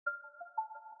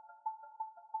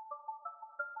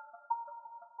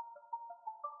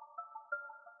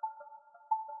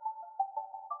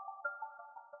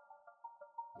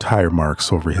tire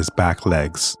marks over his back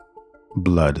legs,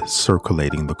 blood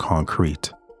circulating the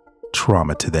concrete,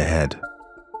 trauma to the head.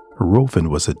 Rovin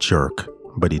was a jerk,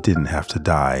 but he didn't have to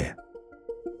die.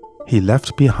 He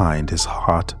left behind his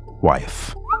hot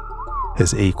wife,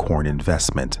 his acorn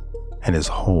investment, and his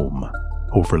home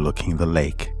overlooking the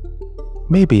lake.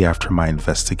 Maybe after my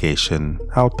investigation,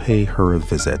 I'll pay her a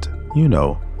visit,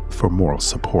 for moral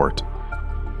support.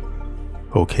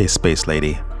 Okay, Space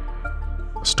Lady,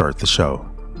 start the show.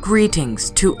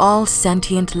 Greetings to all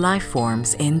sentient life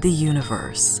forms in the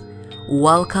universe.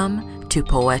 Welcome to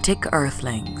Poetic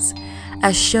Earthlings,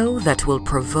 a show that will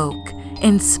provoke,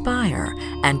 inspire,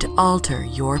 and alter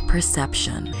your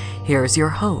perception. Here's your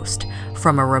host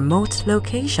from a remote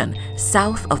location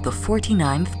south of the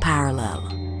 49th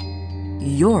parallel,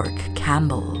 York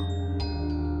Campbell.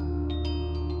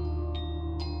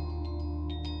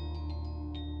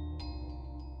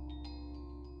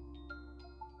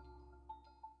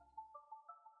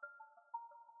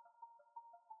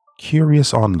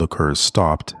 Curious onlookers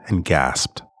stopped and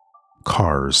gasped.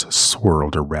 Cars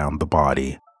swirled around the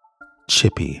body.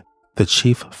 Chippy, the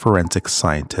chief forensic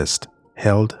scientist,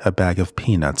 held a bag of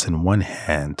peanuts in one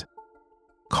hand,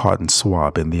 cotton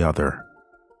swab in the other.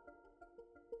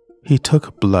 He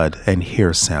took blood and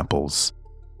hair samples,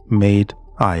 made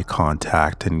eye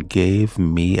contact, and gave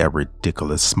me a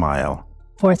ridiculous smile.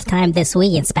 Fourth time this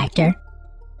week, Inspector.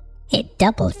 It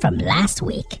doubled from last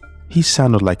week. He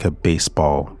sounded like a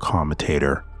baseball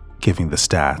commentator, giving the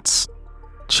stats.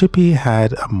 Chippy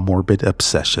had a morbid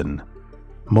obsession.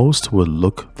 Most would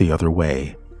look the other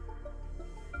way.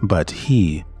 But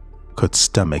he could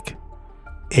stomach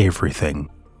everything.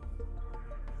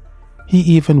 He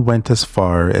even went as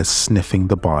far as sniffing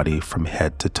the body from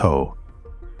head to toe.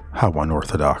 How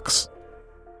unorthodox.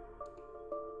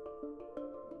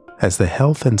 As the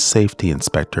health and safety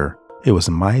inspector, it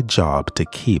was my job to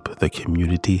keep the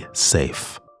community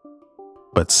safe.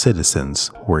 But citizens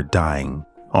were dying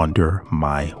under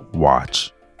my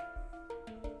watch.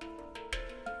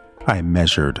 I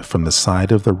measured from the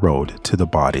side of the road to the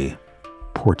body.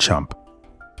 Poor chump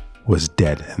was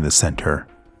dead in the center,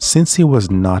 since he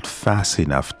was not fast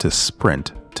enough to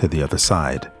sprint to the other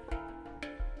side.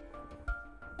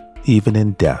 Even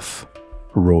in death,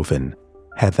 Rovin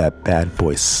had that bad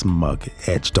boy smug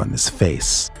edged on his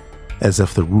face, as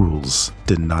if the rules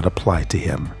did not apply to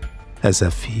him, as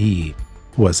if he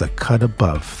was a cut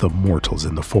above the mortals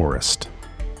in the forest.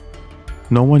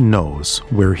 No one knows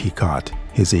where he got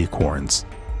his acorns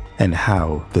and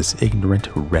how this ignorant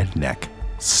redneck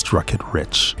struck it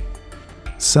rich.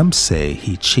 Some say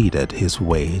he cheated his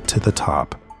way to the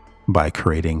top by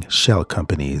creating shell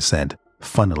companies and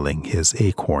funneling his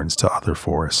acorns to other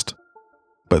forests.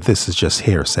 But this is just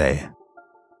hearsay.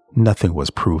 Nothing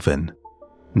was proven.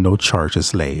 No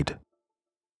charges laid.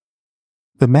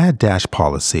 The mad dash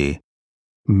policy,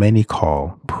 many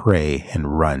call pray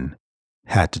and run,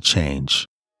 had to change.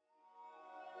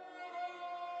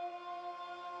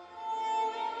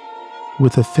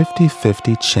 With a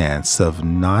 50-50 chance of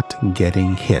not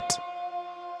getting hit,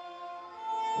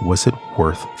 was it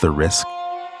worth the risk?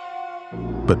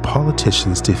 But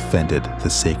politicians defended the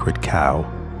sacred cow.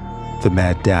 The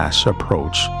mad dash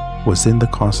approach was in the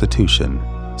Constitution,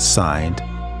 signed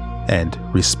and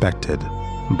respected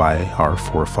by our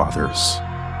forefathers.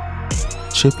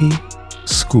 Chippy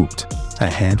scooped a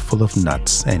handful of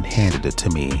nuts and handed it to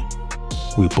me.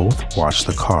 We both watched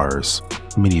the cars,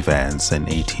 minivans, and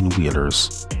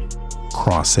 18-wheelers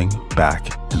crossing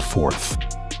back and forth.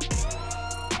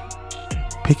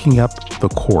 Picking up the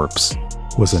corpse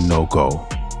was a no-go.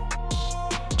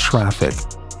 Traffic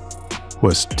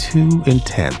was too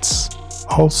intense.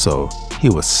 Also, he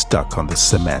was stuck on the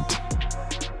cement.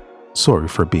 Sorry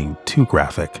for being too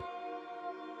graphic.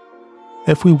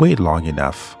 If we wait long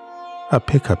enough, a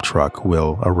pickup truck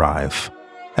will arrive.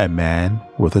 A man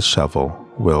with a shovel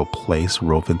will place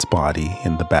Rovin's body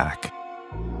in the back.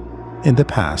 In the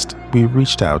past, we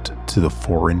reached out to the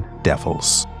foreign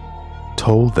devils,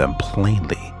 told them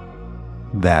plainly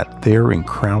that they're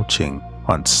encroaching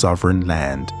on sovereign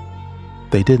land.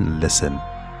 They didn't listen.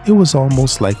 It was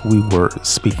almost like we were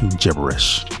speaking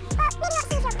gibberish.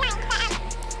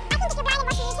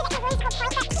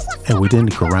 And we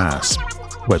didn't grasp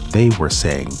what they were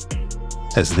saying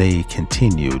as they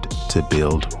continued to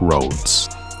build roads.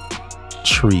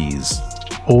 Trees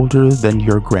older than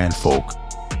your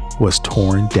grandfolk was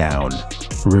torn down.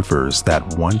 Rivers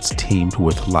that once teemed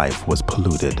with life was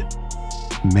polluted.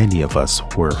 Many of us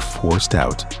were forced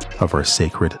out of our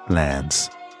sacred lands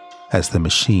as the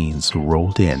machines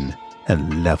rolled in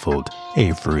and leveled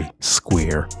every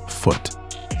square foot.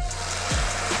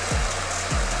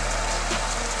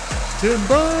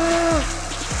 Timber!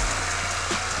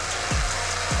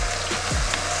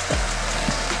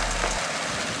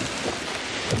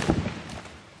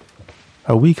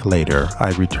 A week later,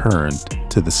 I returned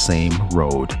to the same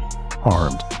road,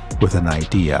 armed with an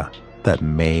idea that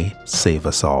may save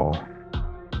us all.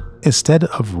 Instead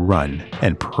of run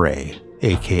and pray,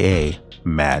 aka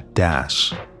mad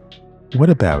dash, what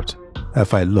about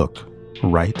if I look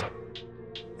right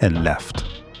and left?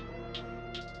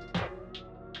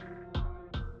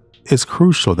 It's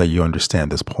crucial that you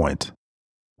understand this point.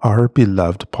 Our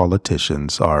beloved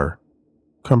politicians are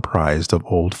comprised of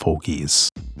old fogies.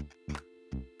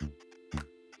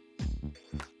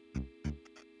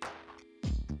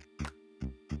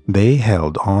 They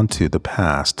held on to the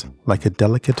past like a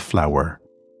delicate flower,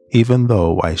 even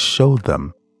though I showed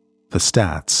them the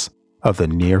stats of the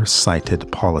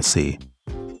nearsighted policy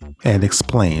and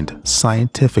explained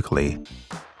scientifically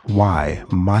why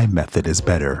my method is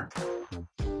better.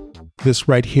 This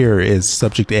right here is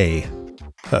subject A.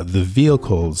 The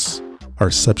vehicles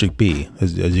are subject B,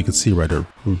 as you can see right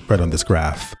on this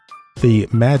graph. The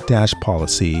mad dash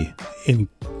policy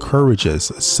encourages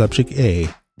subject A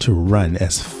to run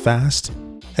as fast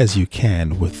as you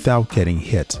can without getting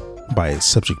hit by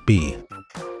subject B.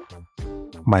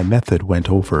 My method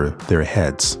went over their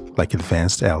heads like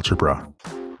advanced algebra.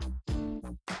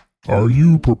 Are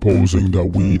you proposing that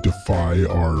we defy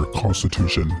our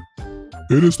Constitution?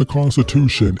 It is the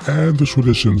Constitution and the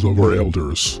traditions of our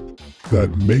elders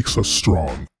that makes us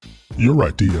strong. Your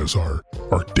ideas are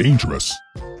dangerous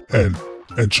and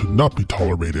should not be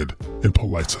tolerated in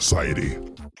polite society.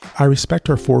 I respect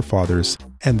our forefathers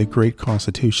and the great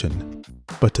Constitution,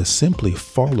 but to simply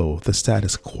follow the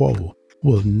status quo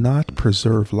will not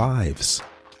preserve lives.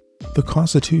 The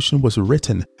Constitution was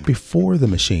written before the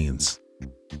machines.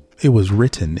 It was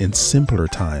written in simpler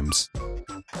times.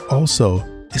 Also,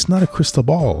 it's not a crystal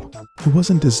ball. It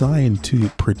wasn't designed to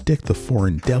predict the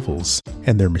foreign devils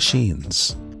and their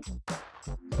machines.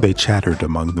 They chattered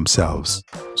among themselves,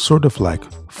 sort of like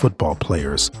football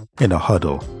players in a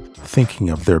huddle, thinking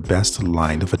of their best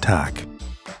line of attack.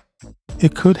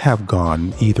 It could have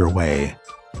gone either way.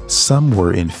 Some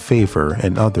were in favor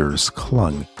and others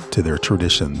clung to their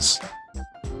traditions.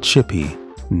 Chippy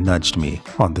nudged me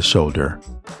on the shoulder,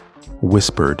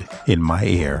 whispered in my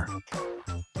ear,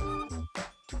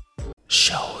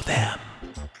 "Show them."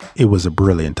 It was a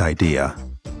brilliant idea.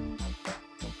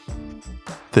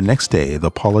 The next day,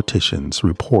 the politicians,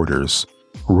 reporters,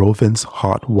 Rovin's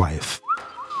hot wife,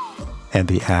 and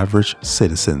the average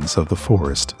citizens of the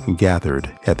forest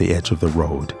gathered at the edge of the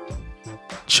road.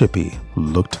 Chippy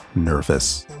looked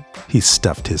nervous. He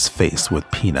stuffed his face with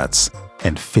peanuts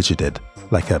and fidgeted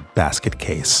like a basket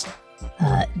case.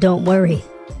 Don't worry.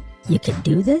 You can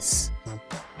do this?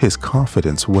 His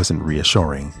confidence wasn't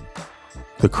reassuring.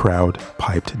 The crowd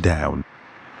piped down.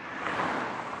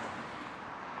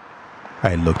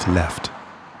 I looked left.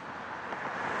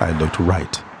 I looked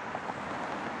right.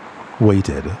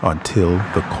 Waited until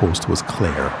the coast was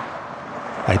clear.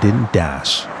 I didn't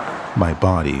dash. My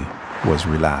body was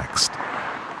relaxed.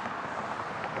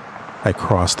 I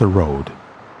crossed the road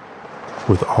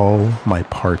with all my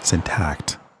parts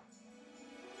intact.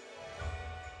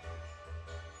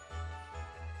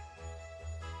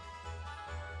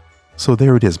 So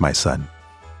there it is, my son.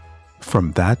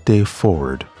 From that day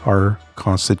forward, our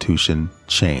Constitution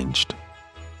changed.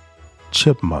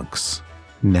 Chipmunks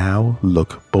now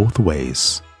look both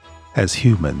ways as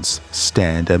humans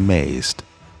stand amazed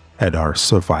at our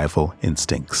survival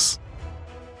instincts.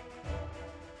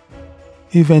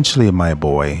 Eventually, my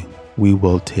boy, we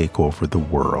will take over the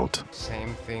world.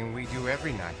 Same thing we do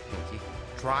every night, Pinky.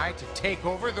 Try to take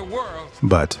over the world.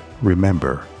 But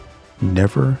remember,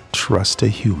 never trust a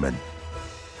human.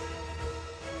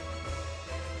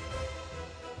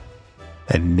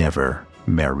 And never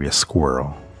marry a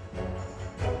squirrel.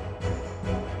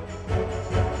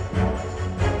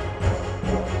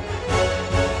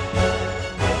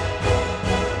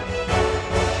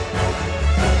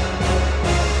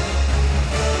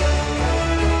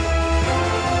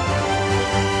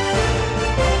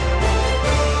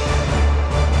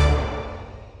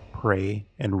 Pray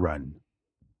and Run.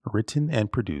 Written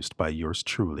and produced by yours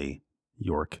truly,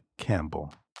 York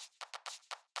Campbell.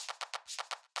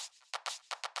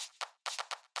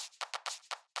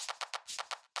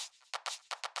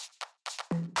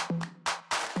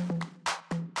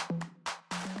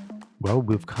 Well,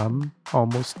 we've come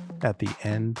almost at the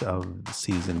end of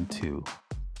season 2.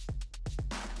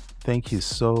 Thank you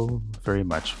so very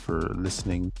much for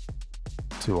listening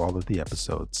to all of the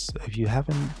episodes. If you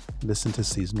haven't listened to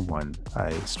season 1,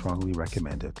 I strongly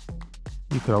recommend it.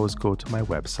 you could always go to my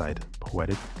website,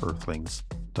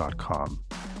 poeticearthlings.com.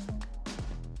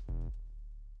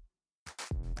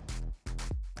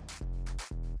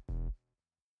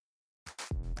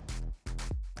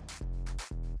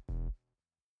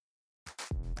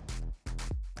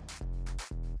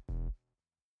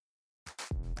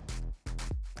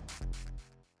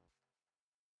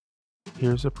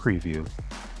 Here's a preview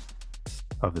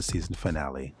of the season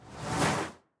finale.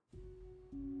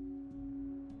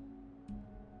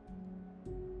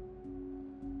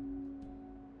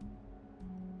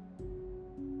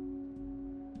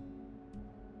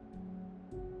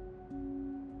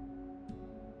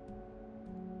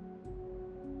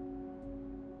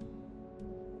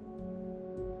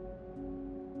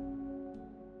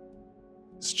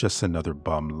 It's just another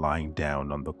bum lying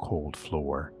down on the cold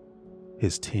floor.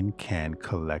 His tin can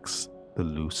collects the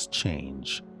loose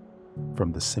change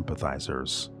from the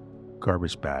sympathizers,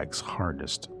 garbage bags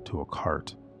harnessed to a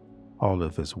cart, all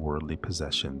of his worldly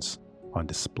possessions on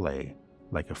display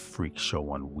like a freak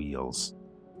show on wheels.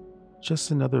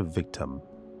 Just another victim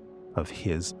of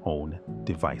his own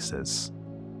devices.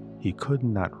 He could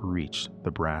not reach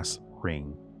the brass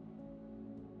ring,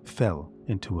 fell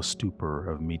into a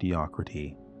stupor of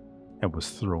mediocrity, and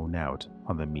was thrown out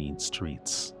on the mean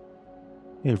streets.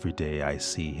 Every day I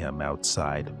see him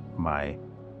outside my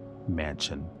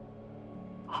mansion,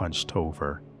 hunched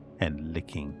over and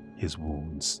licking his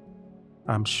wounds.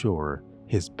 I'm sure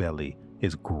his belly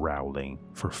is growling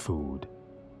for food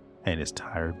and his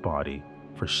tired body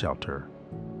for shelter.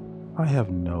 I have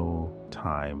no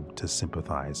time to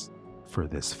sympathize for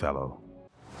this fellow.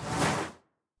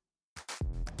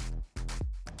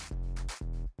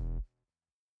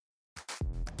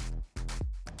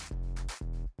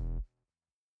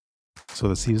 So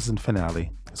the season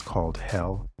finale is called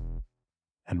Hell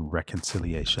and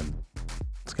Reconciliation.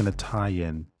 It's going to tie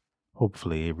in,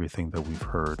 hopefully, everything that we've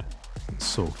heard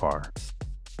so far.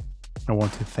 I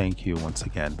want to thank you once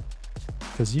again,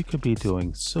 because you could be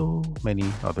doing so many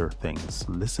other things,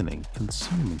 listening,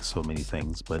 consuming so many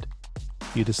things, but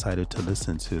you decided to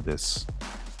listen to this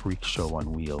freak show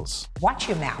on wheels. Watch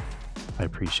your mouth. I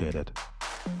appreciate it.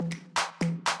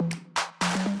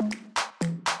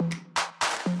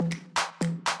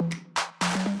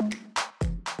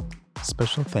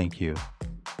 Special thank you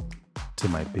to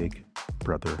my big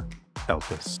brother,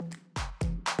 Elvis.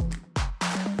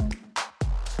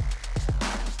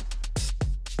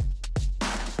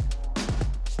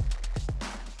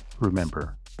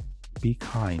 Remember, be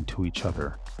kind to each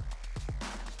other.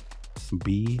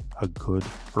 Be a good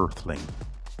earthling.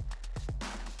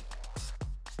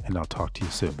 And I'll talk to you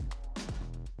soon.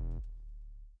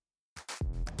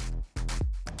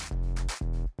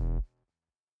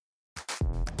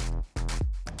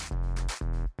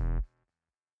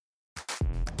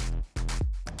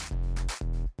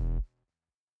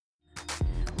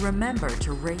 Remember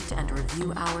to rate and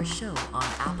review our show on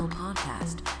Apple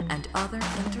Podcast and other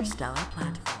interstellar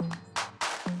platforms.